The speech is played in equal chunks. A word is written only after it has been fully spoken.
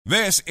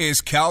This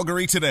is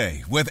Calgary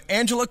Today with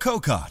Angela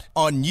Kokott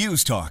on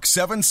News Talk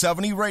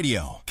 770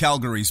 Radio,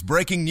 Calgary's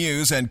breaking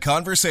news and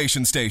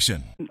conversation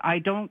station. I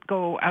don't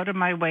go out of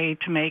my way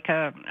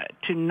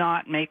to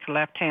not make a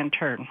left-hand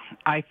turn.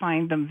 I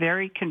find them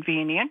very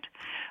convenient.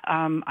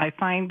 I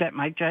find that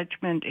my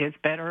judgment is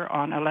better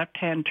on a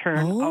left-hand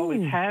turn,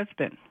 always has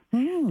been.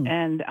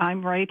 And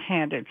I'm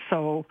right-handed,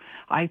 so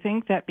I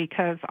think that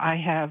because I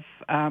have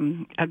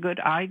a good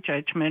eye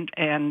judgment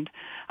and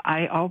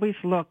I always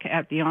look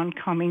at the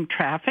oncoming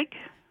traffic.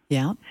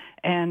 Yeah.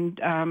 And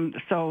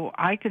so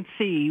I can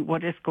see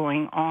what is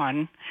going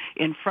on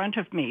in front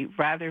of me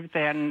rather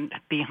than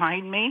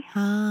behind me.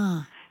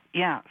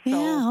 Yeah.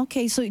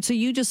 Okay. So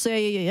you just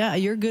say,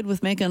 you're good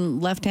with making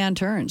left-hand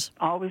turns.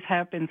 Always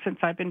have been since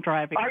I've been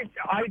driving.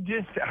 I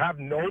just have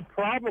no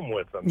problem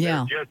with them.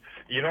 Yeah. They're just,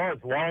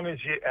 as long as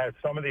you, as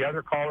some of the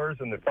other callers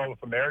and the fellow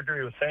from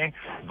Airdrie was saying,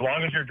 as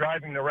long as you're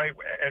driving the right,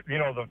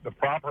 the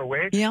proper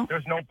way,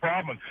 there's no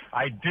problem.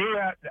 I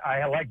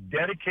like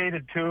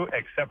dedicated to,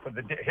 except for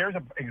here's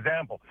an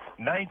example,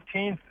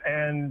 19th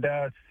and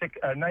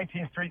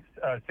 19th Street,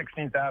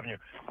 16th Avenue,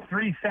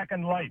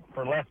 3-second light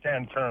for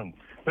left-hand turns.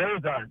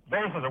 Those are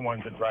the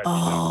ones that drive me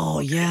nuts. Oh,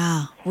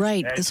 yeah,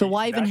 right. And so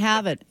why even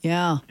have it?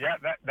 Yeah. Yeah,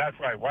 that's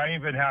right. Why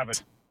even have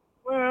it?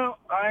 Well,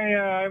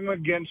 I'm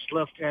against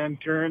left-hand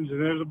turns,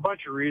 and there's a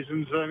bunch of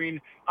reasons. I mean,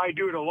 I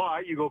do it a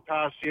lot. You go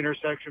past the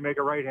intersection, make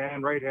a right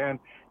hand,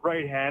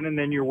 and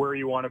then you're where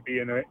you want to be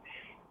in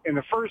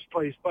the first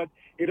place. But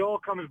it all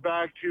comes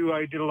back to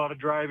I did a lot of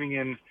driving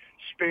in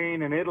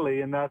Spain and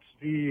Italy, and that's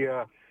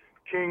the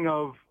king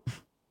of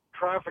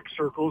traffic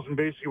circles. And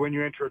basically, when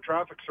you enter a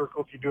traffic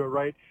circle, if you do it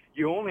right,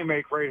 you only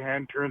make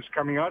right-hand turns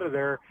coming out of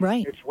there.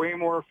 Right. It's way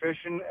more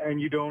efficient, and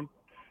you don't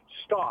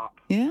stop.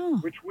 Yeah.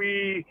 Which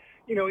we,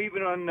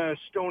 even on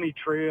Stony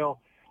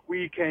Trail,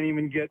 we can't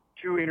even get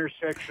two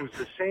intersections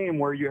the same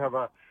where you have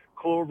a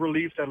clover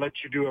leaf that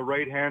lets you do a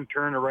right-hand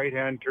turn,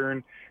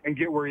 and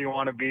get where you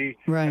want to be.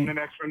 Right. And the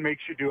next one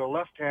makes you do a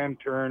left-hand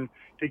turn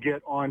to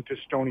get onto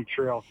Stony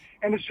Trail.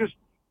 And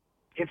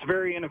it's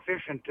very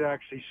inefficient to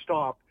actually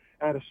stop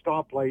at a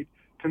stoplight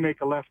to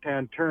make a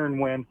left-hand turn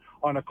when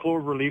on a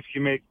clover leaf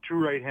you make two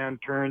right-hand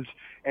turns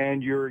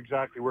and you're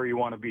exactly where you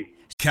want to be.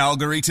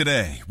 Calgary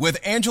Today with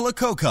Angela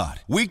Kokott,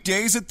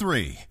 weekdays at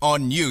 3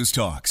 on News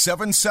Talk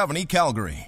 770 Calgary.